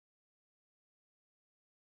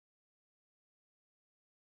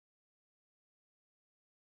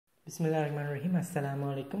Bismillahirrahmanirrahim. Assalamu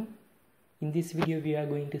alaikum. In this video we are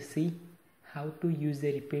going to see how to use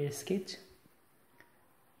the repair sketch.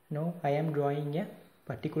 Now I am drawing a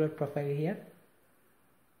particular profile here.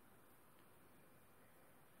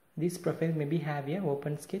 This profile maybe have a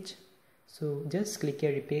open sketch. So just click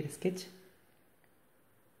a repair sketch.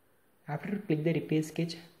 After click the repair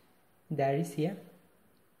sketch, there is a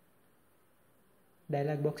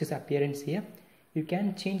dialog box is appearance here. You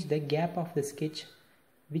can change the gap of the sketch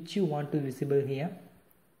which you want to visible here.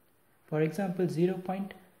 For example,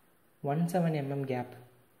 0.17 mm gap.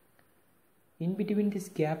 In between this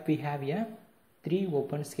gap we have here 3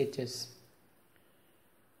 open sketches.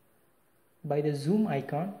 By the zoom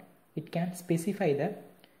icon, it can specify the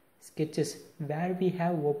sketches where we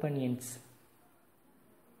have open ends.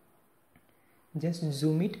 Just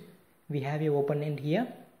zoom it, we have a open end here.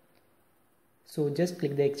 So just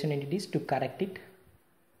click the extend entities to correct it.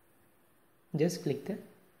 Just click the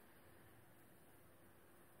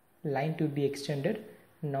line to be extended.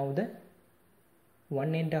 Now the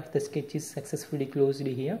one end of the sketch is successfully closed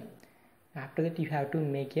here. After that you have to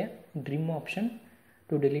make a trim option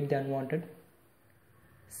to delete the unwanted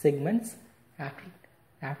segments.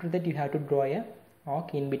 After that you have to draw a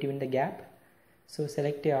arc in between the gap. So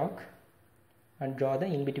select a arc and draw the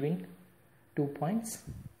in between 2 points.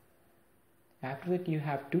 After that you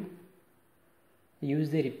have to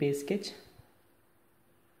use the repair sketch.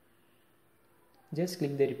 Just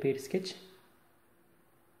click the repair sketch.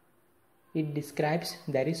 It describes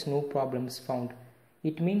there is no problems found.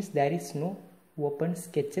 It means there is no open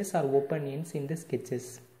sketches or open ends in the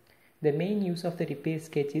sketches. The main use of the repair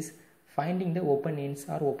sketch is finding the open ends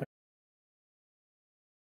or open